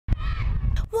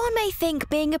One may think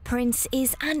being a prince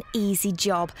is an easy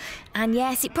job, and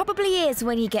yes, it probably is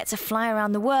when you get to fly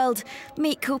around the world,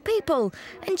 meet cool people,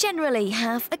 and generally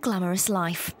have a glamorous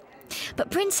life. But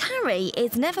Prince Harry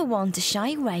is never one to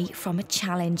shy away from a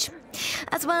challenge.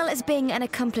 As well as being an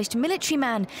accomplished military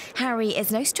man, Harry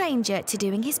is no stranger to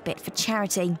doing his bit for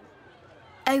charity.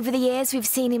 Over the years, we've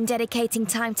seen him dedicating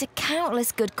time to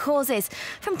countless good causes,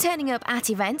 from turning up at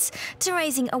events to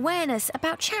raising awareness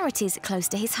about charities close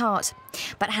to his heart.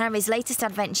 But Harry's latest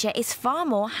adventure is far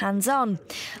more hands-on,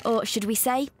 or should we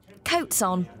say, coats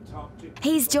on.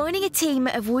 He's joining a team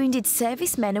of wounded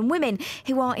servicemen and women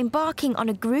who are embarking on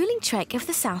a gruelling trek of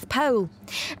the South Pole.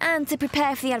 And to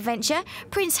prepare for the adventure,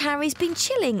 Prince Harry's been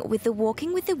chilling with the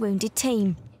Walking with the Wounded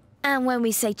team. And when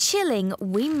we say chilling,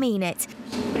 we mean it.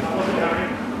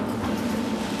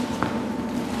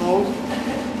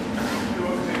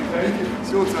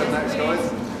 It's your turn next,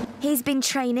 guys. He's been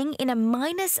training in a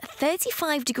minus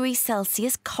 35 degrees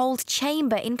Celsius cold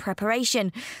chamber in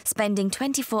preparation, spending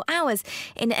 24 hours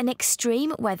in an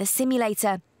extreme weather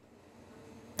simulator.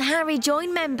 Harry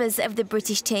joined members of the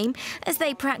British team as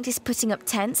they practice putting up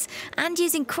tents and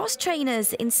using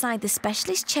cross-trainers inside the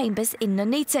specialist chambers in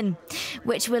Nuneaton,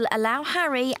 which will allow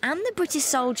Harry and the British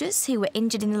soldiers who were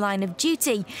injured in the line of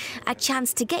duty a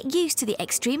chance to get used to the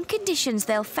extreme conditions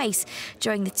they'll face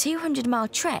during the 200-mile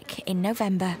trek in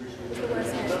November.